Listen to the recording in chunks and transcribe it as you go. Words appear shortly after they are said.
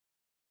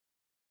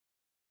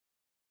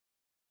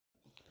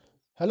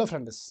Hello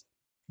friends,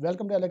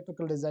 welcome to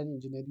Electrical Design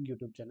Engineering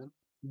YouTube channel.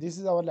 This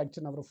is our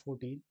lecture number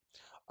 14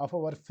 of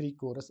our free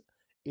course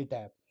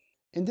Etap.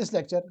 In this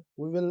lecture,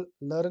 we will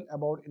learn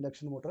about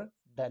induction motor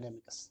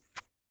dynamics.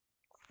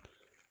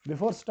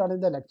 Before starting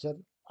the lecture,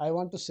 I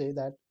want to say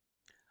that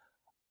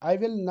I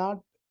will not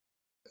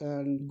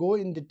go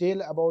in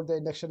detail about the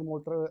induction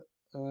motor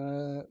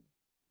uh,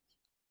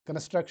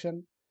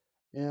 construction,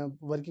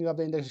 working of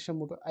the induction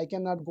motor. I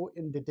cannot go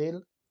in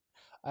detail.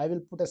 I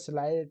will put a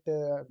slight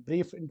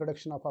brief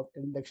introduction of our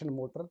induction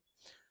motor,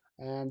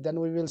 and then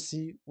we will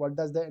see what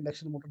does the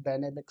induction motor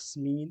dynamics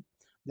mean.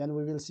 Then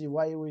we will see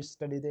why we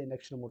study the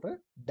induction motor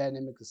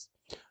dynamics.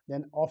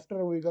 Then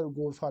after we will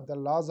go for the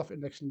laws of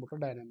induction motor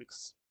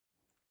dynamics.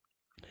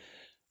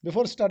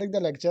 Before starting the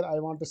lecture, I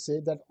want to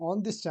say that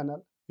on this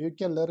channel you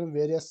can learn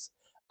various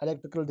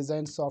electrical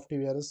design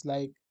softwares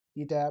like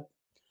Etap,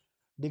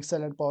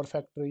 Dixel and Power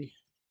Factory,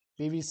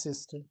 PV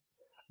System,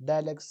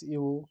 Dialux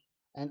EVO,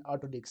 and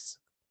Autodix.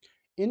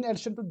 In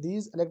addition to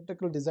these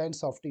electrical design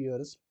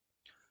softwares,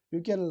 you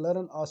can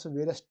learn also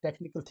various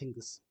technical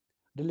things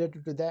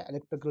related to the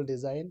electrical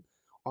design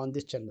on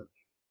this channel.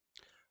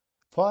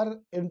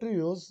 For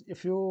interviews,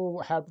 if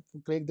you have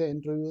to crack the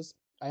interviews,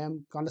 I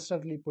am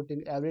constantly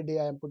putting every day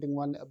I am putting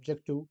one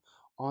objective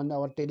on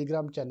our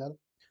Telegram channel.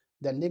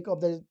 The link of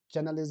the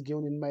channel is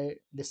given in my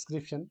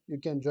description. You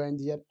can join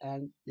there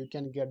and you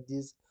can get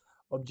these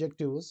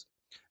objectives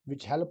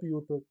which help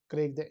you to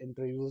crack the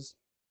interviews.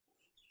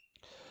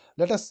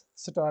 Let us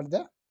start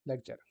the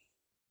lecture.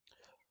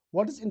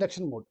 What is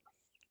induction motor?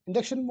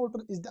 Induction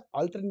motor is the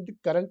alternating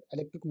current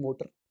electric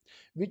motor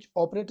which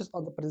operates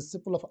on the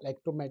principle of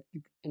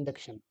electromagnetic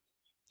induction.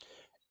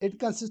 It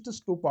consists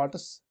of two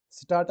parts,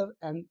 starter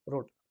and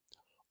rotor.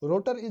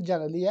 Rotor is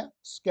generally a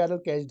squirrel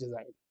cage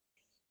design.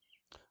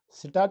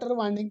 Starter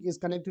winding is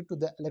connected to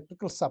the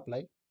electrical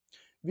supply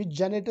which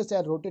generates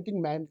a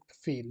rotating magnetic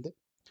field.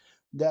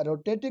 The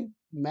rotating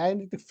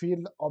magnetic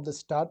field of the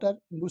starter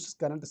induces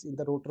currents in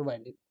the rotor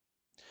winding.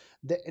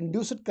 The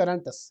induced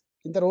currents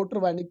in the rotor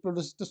winding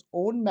produces its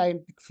own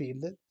magnetic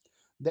field.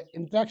 The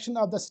interaction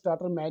of the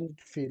starter magnetic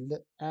field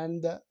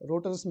and the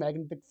rotor's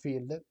magnetic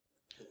field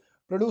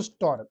produce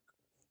torque,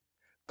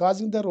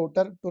 causing the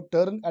rotor to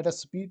turn at a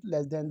speed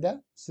less than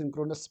the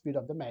synchronous speed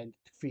of the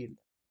magnetic field.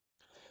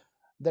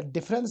 The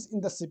difference in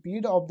the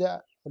speed of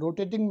the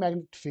rotating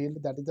magnetic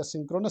field, that is the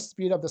synchronous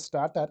speed of the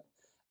starter,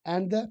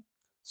 and the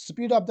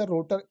speed of the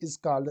rotor is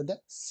called the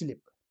slip.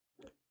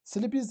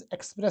 Slip is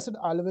expressed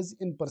always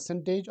in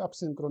percentage of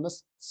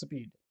synchronous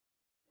speed.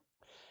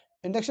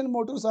 Induction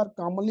motors are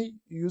commonly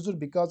used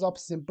because of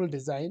simple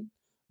design,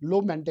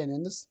 low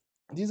maintenance.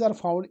 These are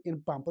found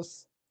in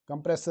pumps,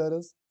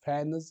 compressors,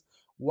 fans,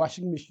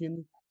 washing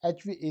machine,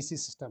 HVAC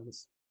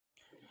systems.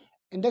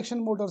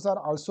 Induction motors are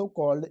also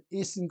called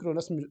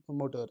asynchronous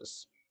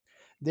motors.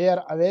 They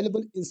are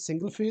available in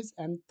single phase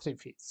and three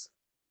phase.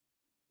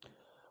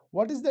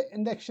 What is the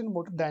induction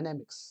motor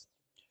dynamics?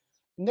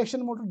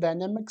 Induction motor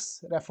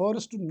dynamics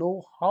refers to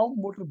know how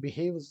motor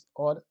behaves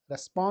or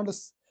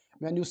responds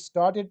when you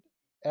start it,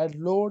 add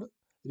load,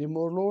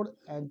 remove load,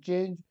 and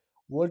change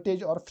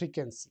voltage or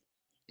frequency.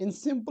 In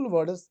simple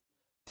words,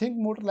 think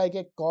motor like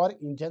a car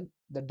engine.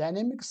 The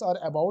dynamics are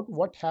about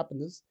what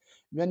happens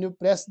when you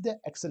press the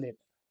accelerator,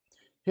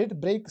 hit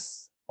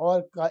brakes,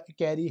 or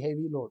carry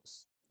heavy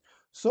loads.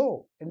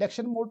 So,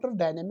 induction motor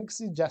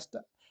dynamics is just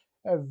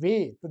a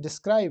way to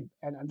describe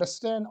and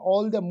understand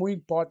all the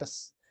moving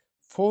parts,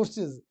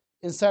 forces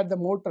inside the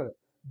motor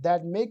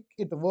that make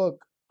it work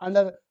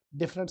under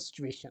different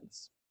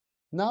situations.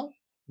 Now,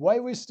 why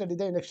we study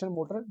the induction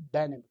motor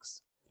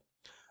dynamics?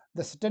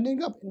 The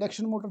studying of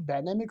induction motor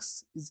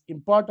dynamics is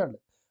important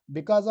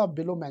because of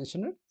below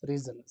mentioned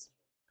reasons.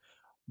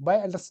 By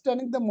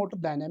understanding the motor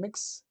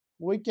dynamics,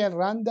 we can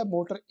run the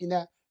motor in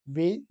a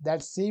way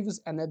that saves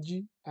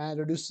energy and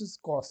reduces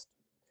cost.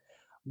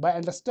 By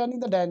understanding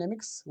the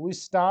dynamics, we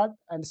start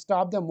and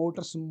stop the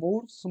motors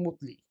more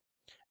smoothly.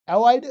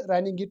 Avoid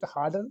running it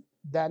harder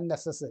than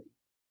necessary.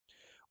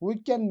 We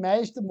can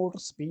match the motor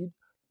speed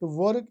to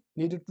work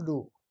needed to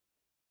do.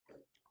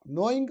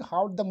 Knowing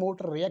how the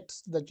motor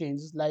reacts to the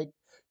changes like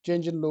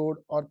change in load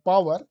or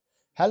power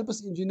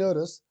helps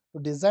engineers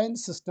to design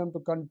system to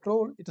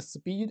control its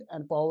speed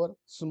and power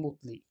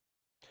smoothly.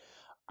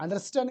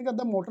 Understanding of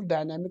the motor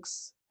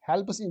dynamics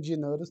helps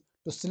engineers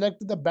to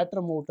select the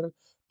better motor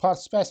for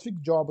specific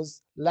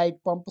jobs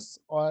like pumps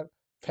or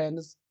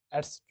fans,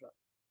 etc.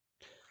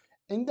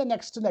 In the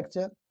next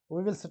lecture,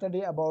 we will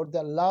study about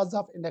the laws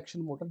of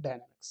induction motor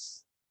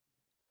dynamics.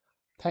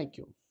 Thank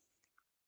you.